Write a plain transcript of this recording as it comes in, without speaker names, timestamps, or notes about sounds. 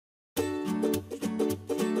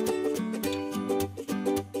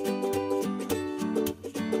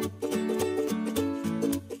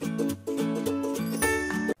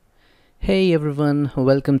Hey everyone,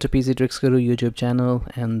 welcome to PC Tricks Guru YouTube channel,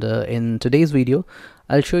 and in today's video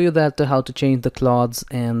I'll show you that how to change the clouds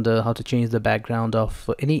and how to change the background of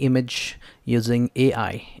any image using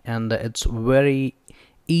AI, and it's very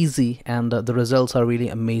easy and the results are really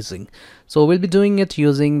amazing. So we'll be doing it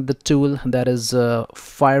using the tool that is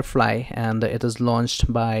Firefly, and it is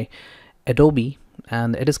launched by Adobe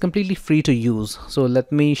and it is completely free to use. So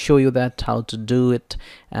let me show you that how to do it,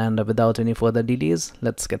 and without any further delays,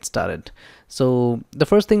 let's get started. So the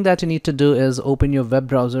first thing that you need to do is open your web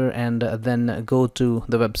browser and then go to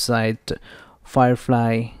the website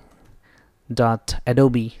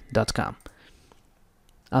firefly.adobe.com.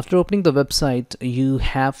 After opening the website, you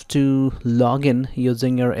have to log in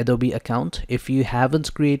using your Adobe account. If you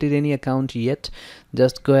haven't created any account yet,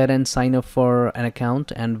 just go ahead and sign up for an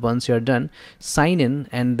account, and once you're done, sign in,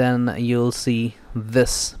 and then you'll see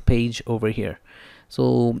this page over here.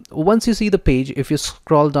 So once you see the page, if you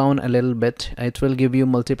scroll down a little bit, it will give you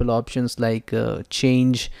multiple options like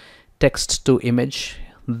change text to image.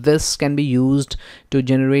 This can be used to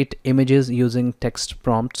generate images using text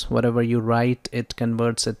prompts. Whatever you write, it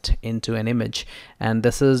converts it into an image, and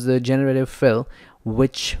this is the generative fill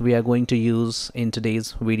which we are going to use in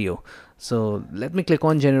today's video. So let me click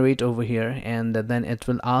on generate over here, and then it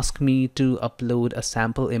will ask me to upload a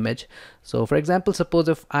sample image. So for example, suppose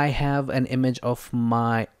if I have an image of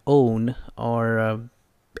my own, or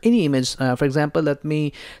any image, for example, let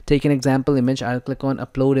me take an example image. I'll click on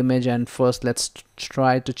upload image, and first let's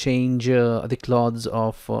try to change the clothes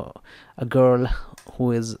of a girl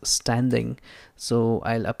who is standing. So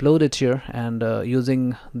I'll upload it here, and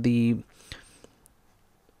using the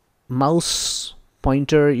mouse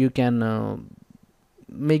pointer you can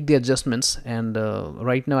make the adjustments, and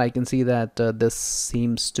right now I can see that this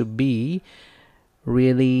seems to be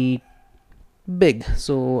really big.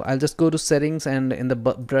 So I'll just go to settings, and in the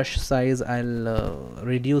brush size I'll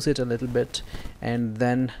reduce it a little bit, and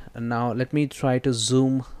then now let me try to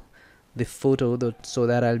zoom the photo so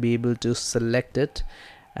that I'll be able to select it.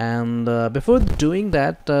 And before doing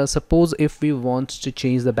that, suppose if we want to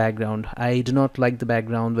change the background, I do not like the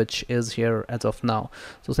background which is here as of now.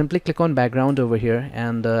 So simply click on background over here,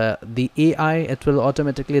 and the AI, it will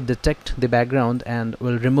automatically detect the background and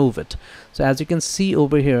will remove it. So as you can see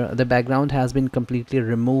over here, the background has been completely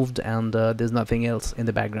removed, and there's nothing else in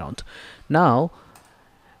the background. Now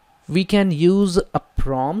we can use a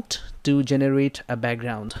prompt to generate a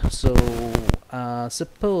background. So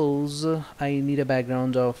suppose I need a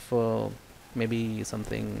background of maybe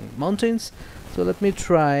something mountains. So let me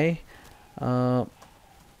try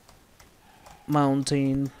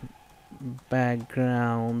mountain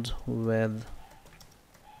background with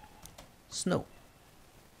snow,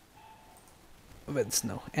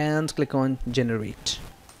 and click on generate.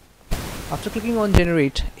 After clicking on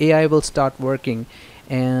generate, AI will start working,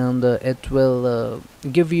 and it will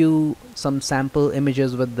give you some sample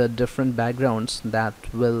images with the different backgrounds that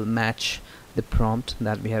will match the prompt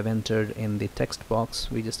that we have entered in the text box.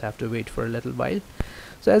 We just have to wait for a little while.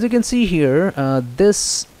 So as you can see here,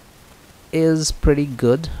 this is pretty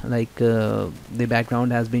good. Like the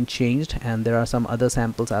background has been changed, and there are some other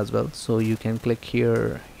samples as well. So you can click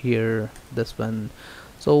here, this one.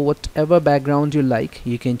 So whatever background you like,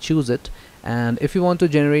 you can choose it. And if you want to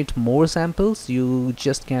generate more samples, you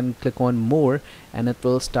just can click on more, and it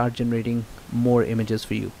will start generating more images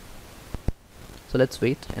for you. So let's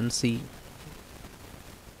wait and see.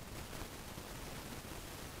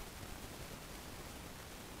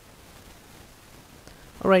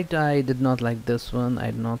 Alright, I did not like this one.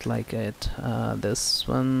 I did not like it. This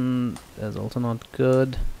one is also not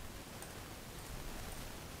good.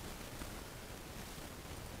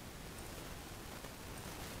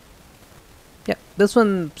 Yeah, this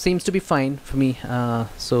one seems to be fine for me.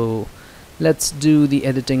 So let's do the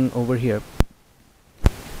editing over here.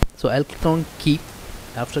 So I'll click on keep.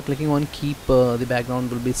 After clicking on keep, the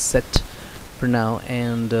background will be set for now,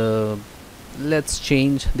 and let's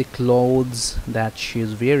change the clothes that she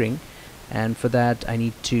is wearing, and for that I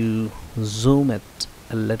need to zoom it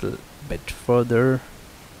a little bit further.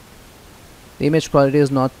 The image quality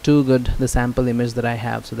is not too good, the sample image that I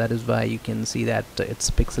have, so that is why you can see that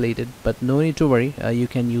it's pixelated, but no need to worry. You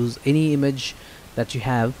can use any image that you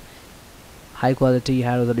have. High quality,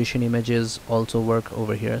 high resolution images also work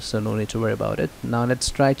over here, so no need to worry about it. Now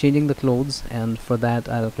let's try changing the clothes, and for that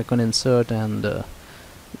I'll click on insert, and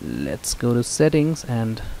let's go to settings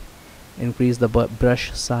and increase the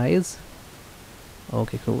brush size.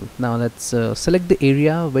 Okay, cool. Now let's select the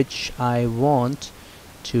area which I want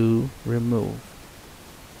to remove.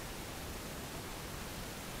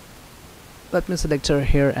 Let me select her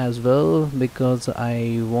here as well, because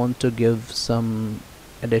I want to give some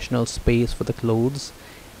additional space for the clothes.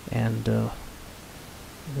 And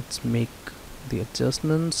let's make the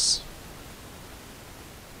adjustments.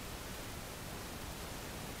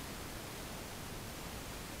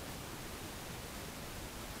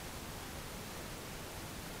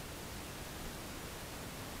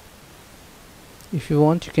 If you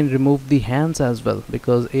want, you can remove the hands as well,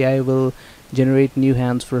 because AI will generate new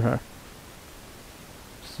hands for her.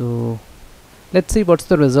 So let's see what's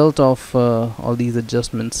the result of all these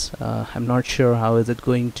adjustments. I'm not sure how is it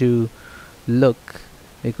going to look,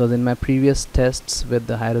 because in my previous tests with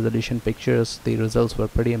the high resolution pictures, the results were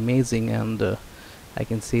pretty amazing, and I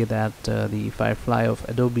can see that the Firefly of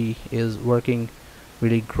Adobe is working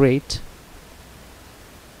really great.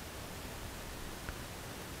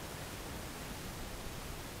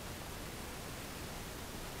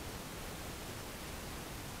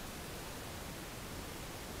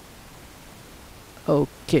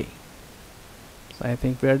 Okay, so I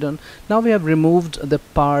think we are done. Now we have removed the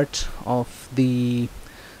part of the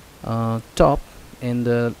top, and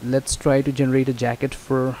let's try to generate a jacket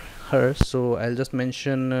for her. So I'll just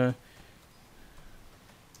mention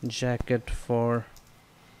jacket for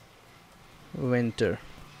winter.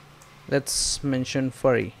 Let's mention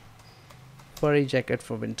furry jacket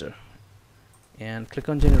for winter, and click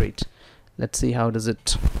on generate. Let's see how does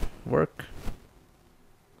it work.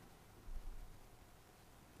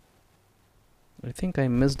 I think I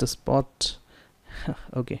missed a spot.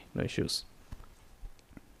 Okay, no issues.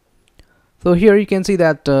 So here you can see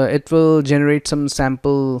that it will generate some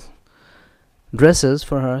sample dresses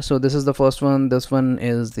for her. So this is the first one, this one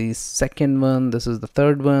is the second one, this is the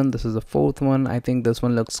third one, this is the fourth one. I think this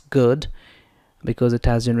one looks good because it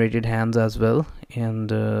has generated hands as well. And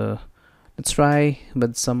let's try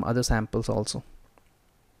with some other samples also.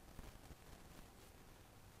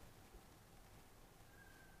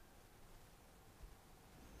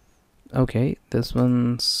 Okay, this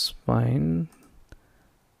one's fine.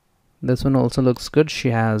 This one also looks good. She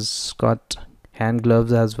has got hand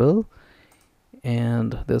gloves as well,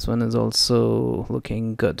 and this one is also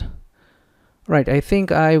looking good. Right, I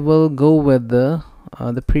think I will go with the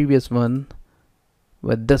previous one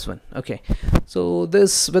with this one. Okay, so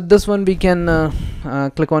with this one we can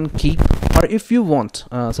click on keep, or if you want,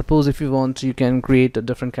 suppose if you want, you can create a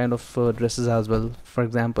different kind of dresses as well. For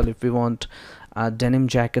example, if we want a denim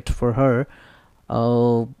jacket for her,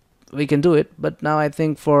 we can do it, but now I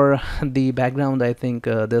think for the background, I think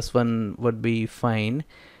this one would be fine,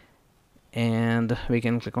 and we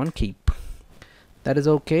can click on keep. That is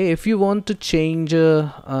okay. If you want to change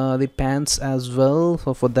the pants as well,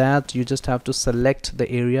 so for that you just have to select the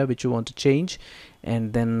area which you want to change,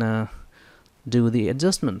 and then do the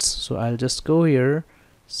adjustments. So I'll just go here,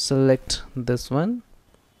 select this one,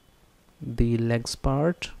 the legs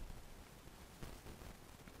part,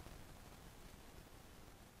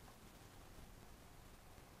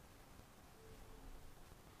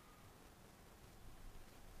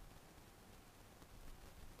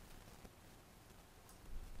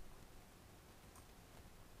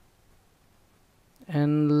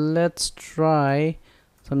 and let's try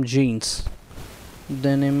some jeans,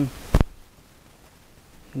 denim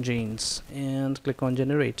jeans, and click on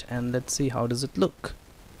generate, and let's see how does it look.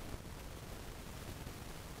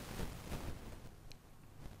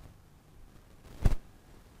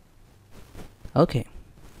 Okay,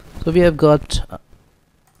 so we have got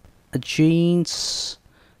a jeans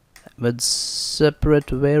with separate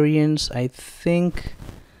variants. I think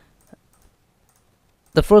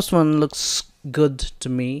the first one looks good to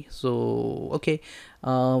me, so okay,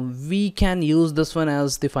 we can use this one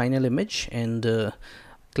as the final image, and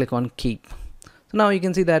click on keep. So now you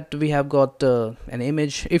can see that we have got an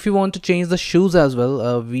image. If you want to change the shoes as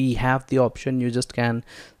well, we have the option. You just can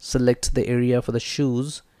select the area for the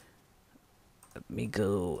shoes. Let me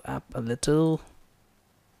go up a little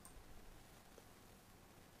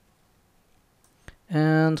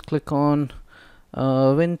and click on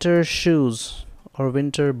winter shoes or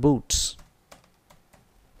winter boots.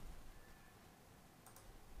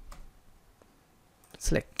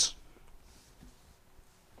 Select.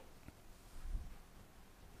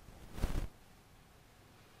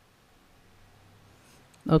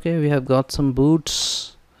 Okay, we have got some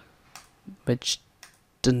boots which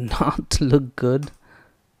do not look good.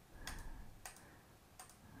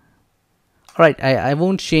 Alright, I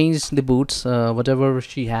won't change the boots. Whatever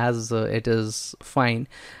she has, it is fine.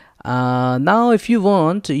 Now if you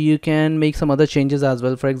want, you can make some other changes as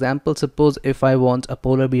well. For example, suppose if I want a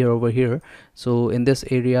polar bear over here, so in this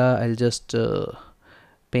area I'll just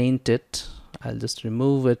paint it, I'll just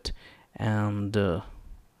remove it, and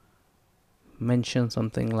mention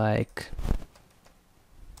something like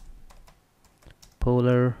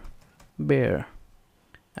polar bear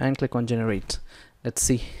and click on generate. Let's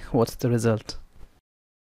see what's the result.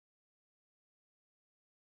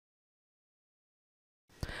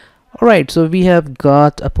 Alright, so we have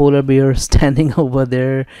got a polar bear standing over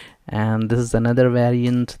there, and this is another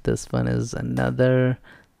variant. This one is another.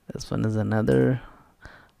 This one is another.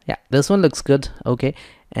 Yeah, this one looks good. Okay,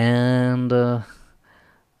 and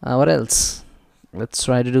what else? Let's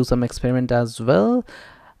try to do some experiment as well.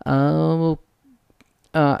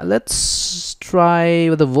 Let's try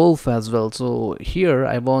with a wolf as well. So here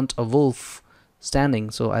I want a wolf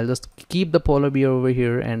standing, so I'll just keep the polar bear over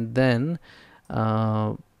here and then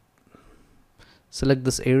select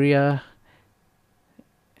this area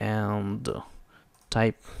and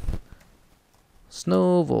type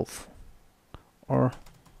snow wolf or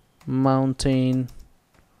mountain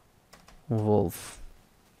wolf.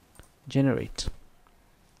 Generate.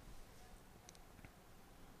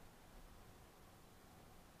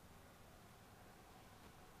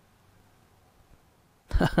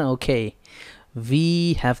 Okay,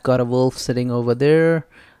 we have got a wolf sitting over there.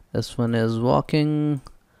 This one is walking.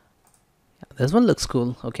 This one looks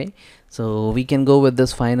cool. Okay, so we can go with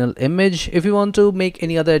this final image. If you want to make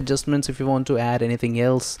any other adjustments, if you want to add anything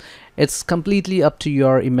else, it's completely up to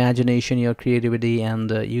your imagination, your creativity,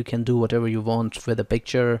 and you can do whatever you want with the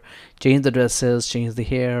picture. Change the dresses, change the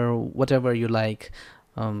hair, whatever you like.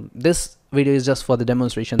 This video is just for the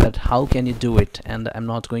demonstration that how can you do it, and I'm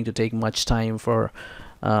not going to take much time for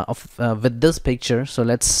with this picture. So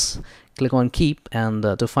let's click on keep, and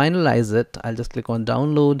to finalize it I'll just click on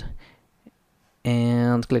download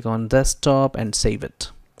and click on desktop and save it.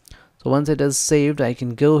 So once it is saved, I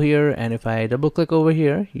can go here, and if I double click over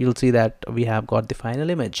here, you'll see that we have got the final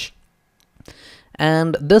image.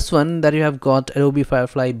 And this one that you have got Adobe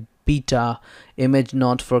Firefly beta image,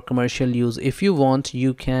 not for commercial use. If you want,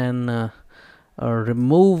 you can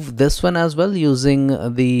remove this one as well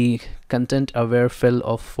using the content aware fill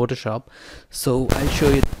of Photoshop. So I'll show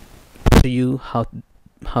it to you how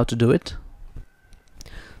to do it.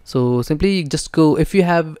 So simply just go, if you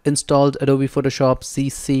have installed Adobe Photoshop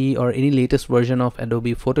CC or any latest version of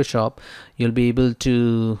Adobe Photoshop, you'll be able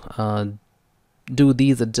to do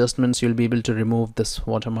these adjustments. You'll be able to remove this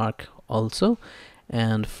watermark also.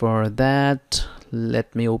 And for that,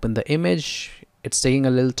 let me open the image. It's taking a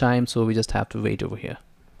little time, so we just have to wait over here.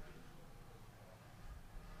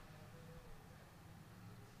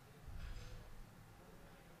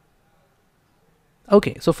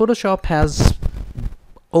 Okay, so Photoshop has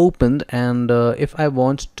opened, and if I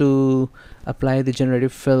want to apply the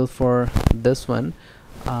generative fill for this one,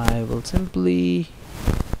 I will simply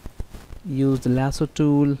use the lasso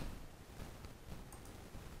tool.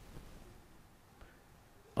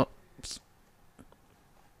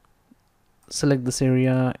 Select this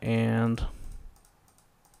area and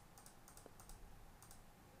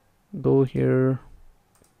go here,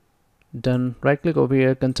 done. Right click over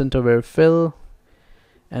here, content aware fill,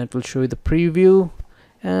 and it will show you the preview,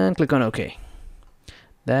 and click on OK.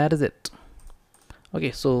 That is it.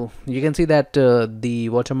 Okay, so you can see that the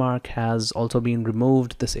watermark has also been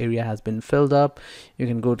removed. This area has been filled up. You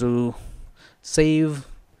can go to save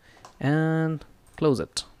and close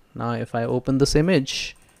it. Now if I open this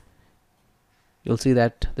image, you'll see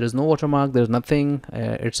that there is no watermark, there's nothing.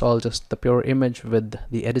 It's all just the pure image with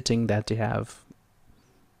the editing that you have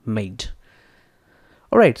made.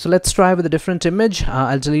 Alright, so let's try with a different image.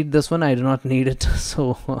 I'll delete this one, I do not need it.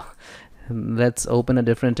 So let's open a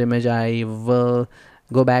different image. I will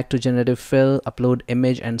go back to generative fill, upload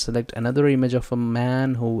image, and select another image of a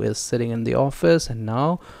man who is sitting in the office. And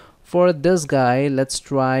now for this guy, let's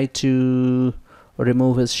try to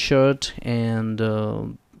remove his shirt and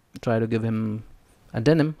try to give him a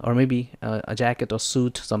denim, or maybe a jacket or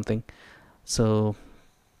suit, something. So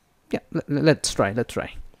yeah, let's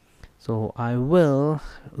try. So I will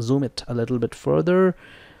zoom it a little bit further,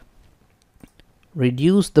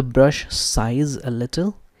 reduce the brush size a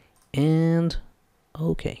little, and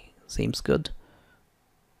okay, seems good.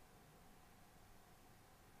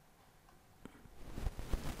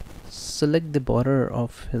 Select the border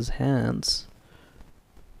of his hands.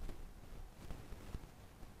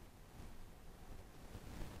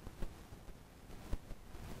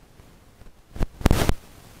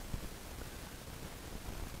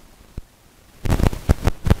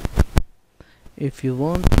 If you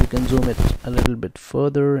want, you can zoom it a little bit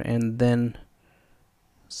further and then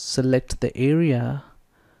select the area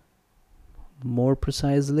more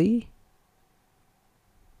precisely.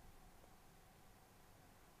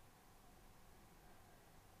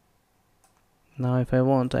 Now if I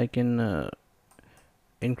want, I can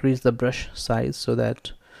increase the brush size so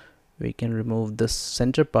that we can remove this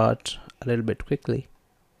center part a little bit quickly.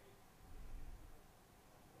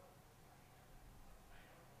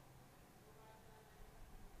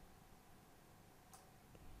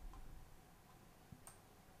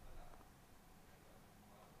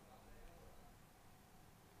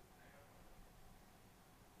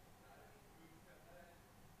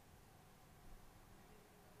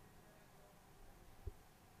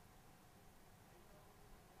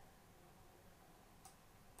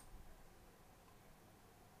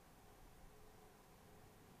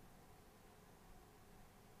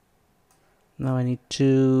 Now I need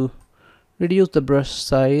to reduce the brush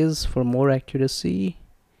size for more accuracy.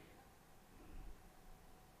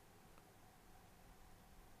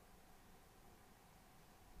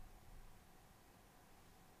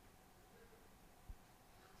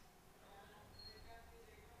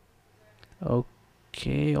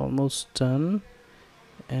 Okay, almost done.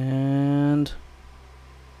 And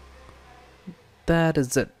that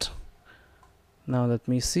is it. Now let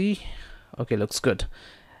me see. Okay, looks good.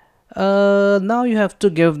 Now you have to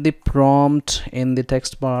give the prompt in the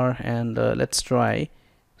text bar, and let's try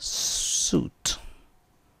suit.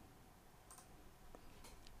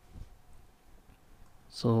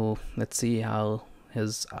 So let's see how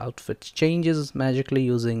his outfit changes magically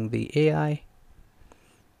using the AI.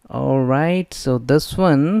 Alright, so this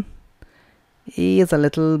one is a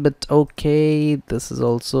little bit okay. This is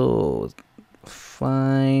also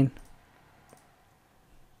fine.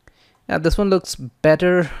 Yeah, this one looks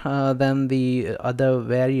better than the other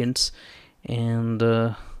variants, and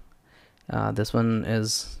this one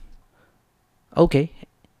is okay.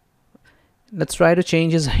 Let's try to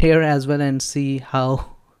change his hair as well and see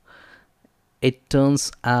how it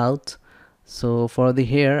turns out. So for the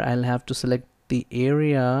hair, I'll have to select the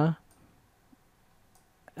area.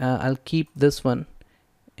 I'll keep this one,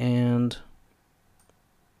 and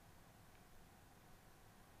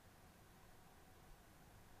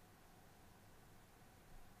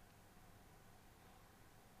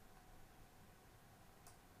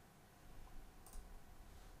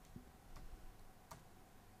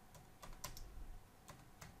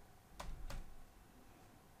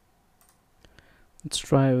let's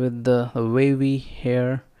try with the wavy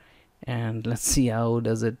hair, and let's see how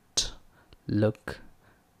does it look.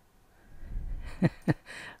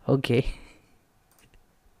 Okay.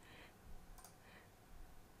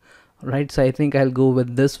 Right, so I think I'll go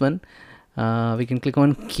with this one. We can click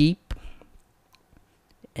on keep,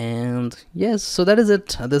 and yes, so that is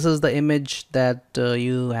it. This is the image that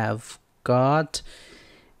you have got.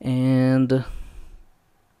 And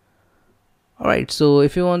alright, so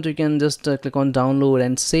if you want, you can just click on download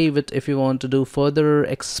and save it. If you want to do further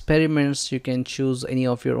experiments, you can choose any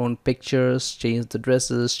of your own pictures, change the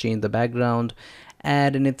dresses, change the background,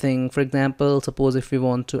 add anything. For example, suppose if we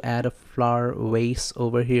want to add a flower vase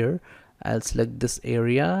over here, I'll select this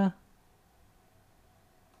area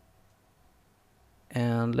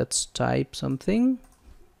and let's type something.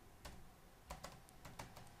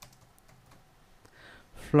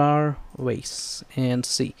 Flower vase, and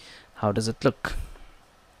see how does it look.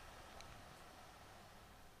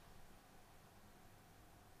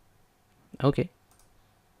 Okay.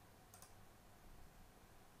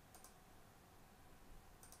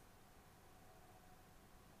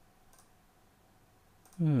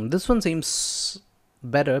 This one seems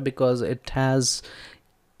better because it has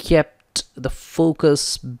kept the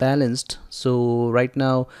focus balanced. So right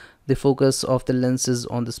now the focus of the lens is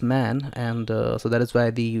on this man, and so that is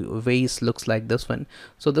why the vase looks like this one.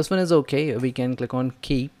 So this one is okay. We can click on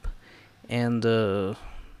keep, and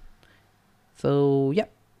so yeah,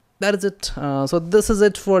 that is it. So this is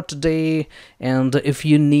it for today, and if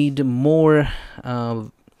you need more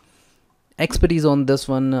expertise on this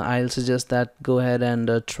one, I'll suggest that go ahead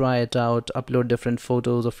and try it out. Upload different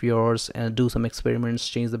photos of yours and do some experiments,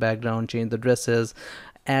 change the background, change the dresses,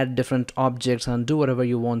 add different objects, and do whatever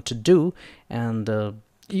you want to do. And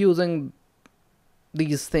using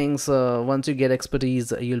these things, once you get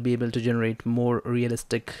expertise, you'll be able to generate more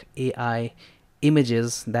realistic AI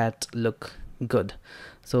images that look good.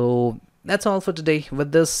 So that's all for today.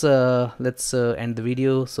 With this, let's end the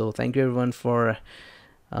video. So thank you everyone for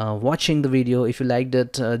watching the video. If you liked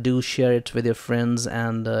it, do share it with your friends,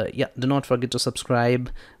 and yeah, do not forget to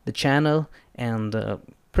subscribe the channel, and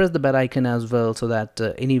press the bell icon as well, so that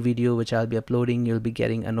any video which I'll be uploading, you'll be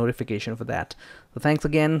getting a notification for that. So thanks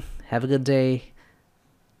again, have a good day,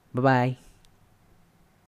 bye bye.